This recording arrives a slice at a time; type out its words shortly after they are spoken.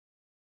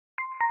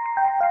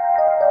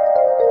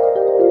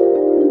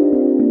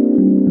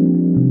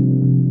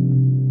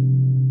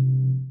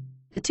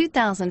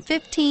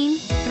2015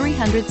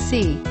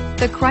 300C.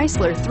 The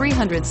Chrysler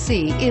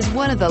 300C is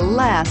one of the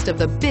last of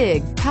the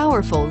big,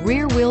 powerful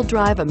rear-wheel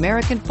drive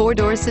American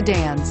four-door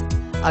sedans.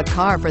 A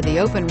car for the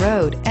open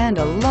road and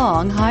a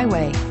long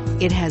highway.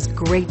 It has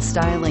great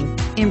styling,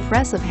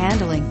 impressive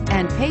handling,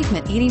 and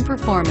pavement-eating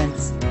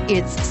performance.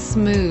 It's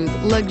smooth,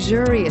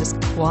 luxurious,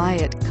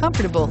 quiet,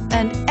 comfortable,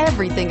 and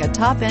everything a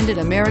top-ended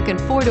American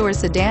four-door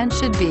sedan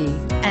should be,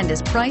 and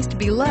is priced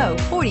below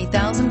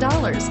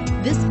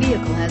 $40,000. This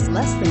vehicle has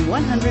less than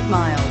 100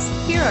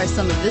 miles. Here are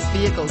some of this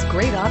vehicle's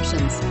great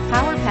options: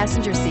 power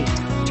passenger seat,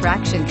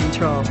 traction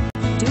control,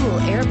 dual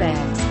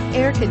airbags,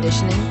 air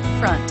conditioning,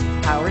 front,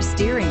 power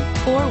steering,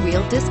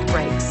 four-wheel disc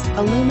brakes,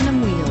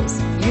 aluminum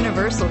wheels,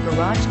 universal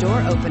garage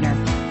door opener,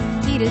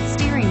 heated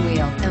steering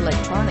wheel,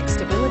 electronic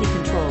stability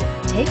control.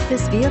 Take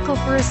this vehicle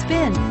for a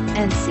spin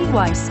and see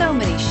why so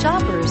many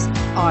shoppers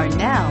are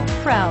now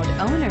proud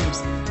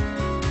owners.